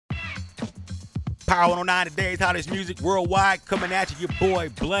Power 109, today's hottest music worldwide, coming at you, your boy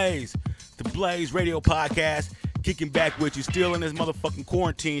Blaze. The Blaze Radio Podcast, kicking back with you, still in this motherfucking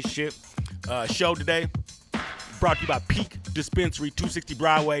quarantine shit. Show today, brought to you by Peak Dispensary, 260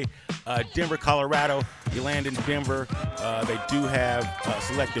 Broadway, Denver, Colorado. You land in Denver. They do have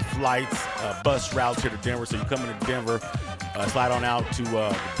selective flights, bus routes here to Denver. So you come into Denver, slide on out to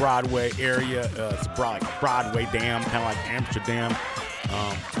the Broadway area. It's like Broadway Dam, kind of like Amsterdam.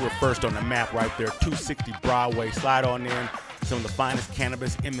 We're first on the map right there, 260 Broadway. Slide on in. Some of the finest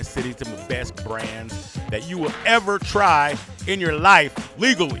cannabis in the city, some of the best brands that you will ever try in your life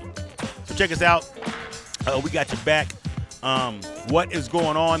legally. So check us out. We got your back. What is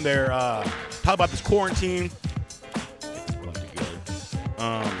going on there? Talk about this quarantine.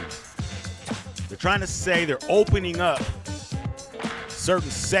 They're trying to say they're opening up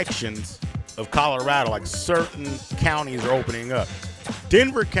certain sections of Colorado, like certain counties are opening up.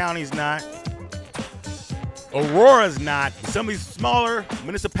 Denver County's not. Aurora's not. Some of these smaller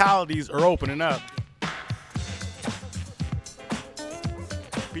municipalities are opening up.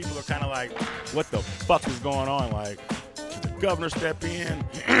 People are kind of like, what the fuck is going on? Like, should the governor step in?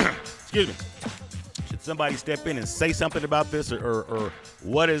 Excuse me. Should somebody step in and say something about this? Or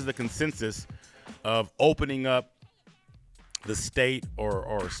what is the consensus of opening up the state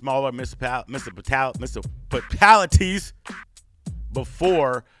or smaller municipalities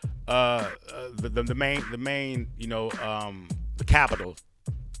before the main, the capital?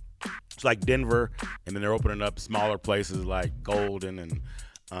 It's like Denver, and then they're opening up smaller places like Golden and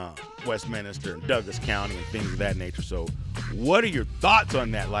Westminster and Douglas County and things of that nature. So what are your thoughts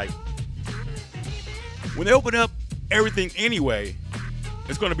on that? Like, when they open up everything anyway,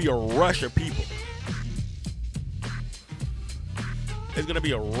 it's going to be a rush of people. It's going to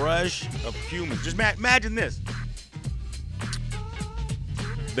be a rush of humans. Just imagine this.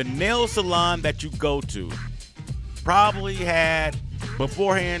 The nail salon that you go to probably had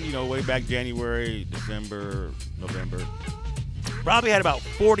beforehand, way back January, December, November, probably had about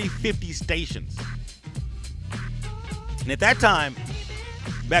 40, 50 stations. And at that time,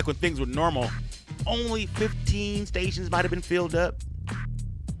 back when things were normal, only 15 stations might have been filled up.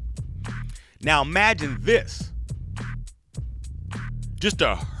 Now imagine this. Just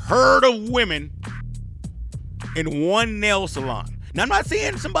a herd of women in one nail salon. Now, I'm not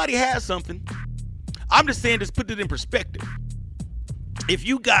saying somebody has something. I'm just saying, just put it in perspective. If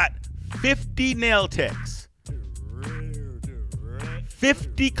you got 50 nail techs,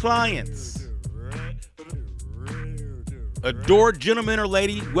 50 clients, a door gentleman or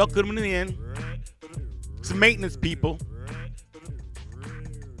lady welcoming in, some maintenance people,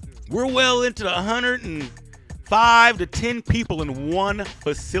 we're well into the 105 to 10 people in one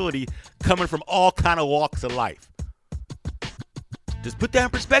facility coming from all kind of walks of life. Just put that in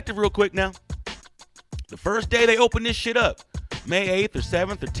perspective real quick now. The first day they open this shit up, May 8th or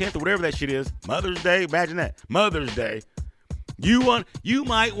 7th or 10th or whatever that shit is, Mother's Day, imagine that, Mother's Day. You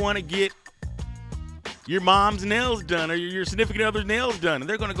might want to get your mom's nails done or your significant other's nails done, and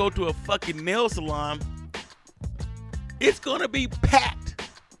they're going to go to a fucking nail salon. It's going to be packed.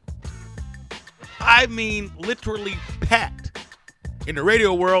 I mean, literally packed. In the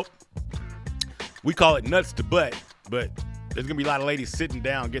radio world, we call it nuts to butt, but there's going to be a lot of ladies sitting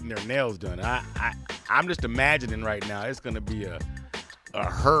down getting their nails done. I'm just imagining right now it's going to be a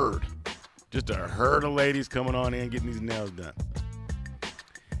herd. Just a herd of ladies coming on in getting these nails done.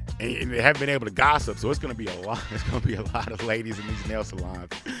 And they haven't been able to gossip, so it's going to be a lot. There's going to be a lot of ladies in these nail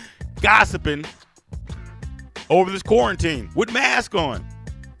salons gossiping over this quarantine with masks on.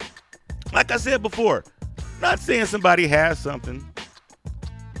 Like I said before, not saying somebody has something,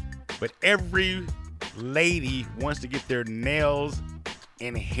 but every lady wants to get their nails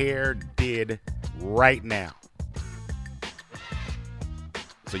and hair did right now.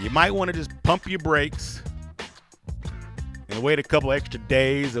 So you might want to just pump your brakes and wait a couple extra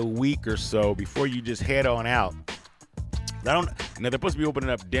days, a week or so before you just head on out. They're supposed to be opening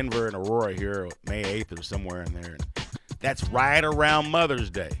up Denver and Aurora here May 8th or somewhere in there. That's right around Mother's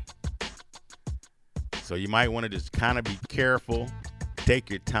Day. So you might want to just kind of be careful, take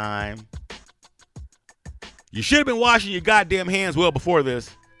your time. You should have been washing your goddamn hands well before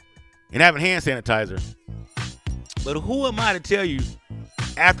this and having hand sanitizer. But who am I to tell you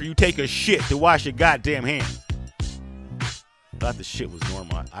after you take a shit to wash your goddamn hands? I thought the shit was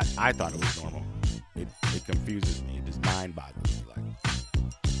normal. I thought it was normal. It confuses me. It just mind boggles me.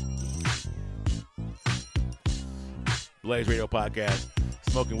 Blaze Radio Podcast.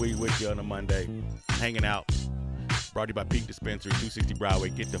 Smoking weed with you on a Monday. Hanging out. Brought to you by Peak Dispensary, 260 Broadway.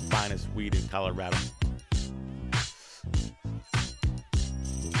 Get the finest weed in Colorado.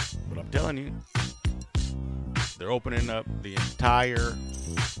 But I'm telling you, They're opening up the entire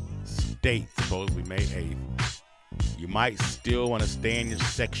state, supposedly May 8th. You might still want to stay in your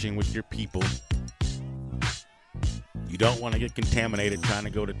section with your people. You don't want to get contaminated trying to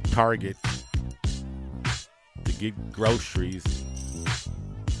go to Target to get groceries,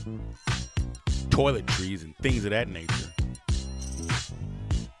 toiletries, and things of that nature.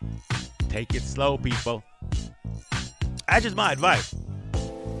 Take it slow, people. That's just my advice.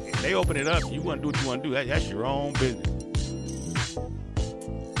 If they open it up, you want to do what you want to do. That's your own business.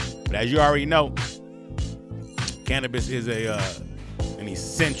 But as you already know, cannabis is an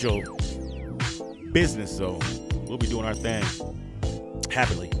essential business, so we'll be doing our thing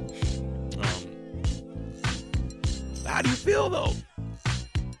happily. How do you feel, though?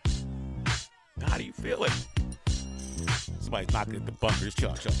 How do you feel it? Somebody's knocking at the bunker. Just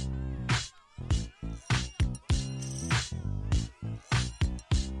chill.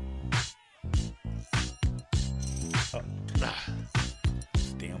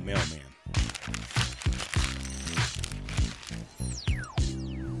 Damn mailman.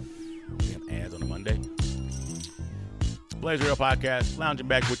 Damn ads on a Monday. Blaze Radio Podcast, lounging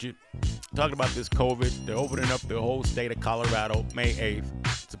back with you. Talking about this COVID. They're opening up the whole state of Colorado May 8th.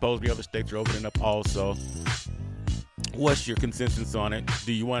 Supposedly other states are opening up also. What's your consensus on it?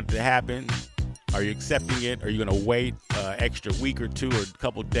 Do you want it to happen? Are you accepting it? Are you going to wait extra week or two or a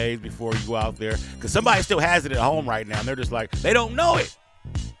couple days before you go out there? Because somebody still has it at home right now, and they're just like, they don't know it.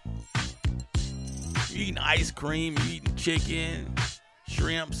 You're eating ice cream, you're eating chicken,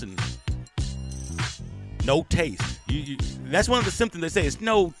 shrimps, and no taste. That's one of the symptoms they say is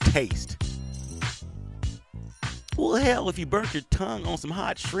no taste. Well, hell, if you burnt your tongue on some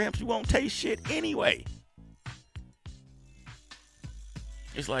hot shrimps, you won't taste shit anyway.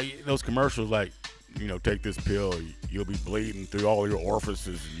 It's like those commercials like, take this pill, you'll be bleeding through all your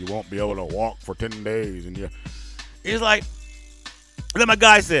orifices, you won't be able to walk for 10 days. And it's like, like my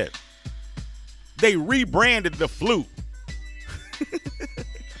guy said, they rebranded the flu.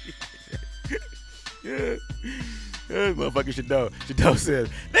 Yeah. Motherfucker Shadow says,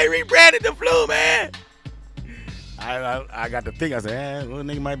 they rebranded the flu, man. I got to think, I said, little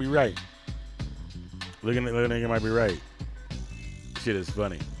nigga might be right. Little nigga might be right. Shit is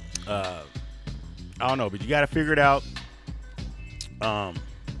funny. I don't know, but you got to figure it out.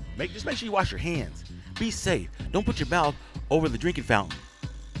 Just make sure you wash your hands. Be safe. Don't put your mouth over the drinking fountain.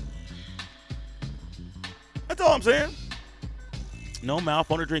 That's all I'm saying. No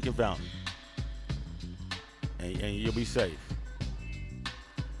mouth on the drinking fountain. And you'll be safe.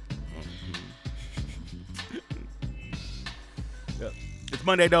 Yep. It's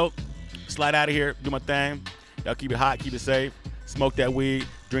Monday, though. Slide out of here. Do my thing. Y'all keep it hot. Keep it safe. Smoke that weed.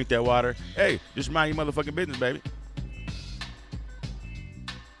 Drink that water. Hey, just mind your motherfucking business, baby.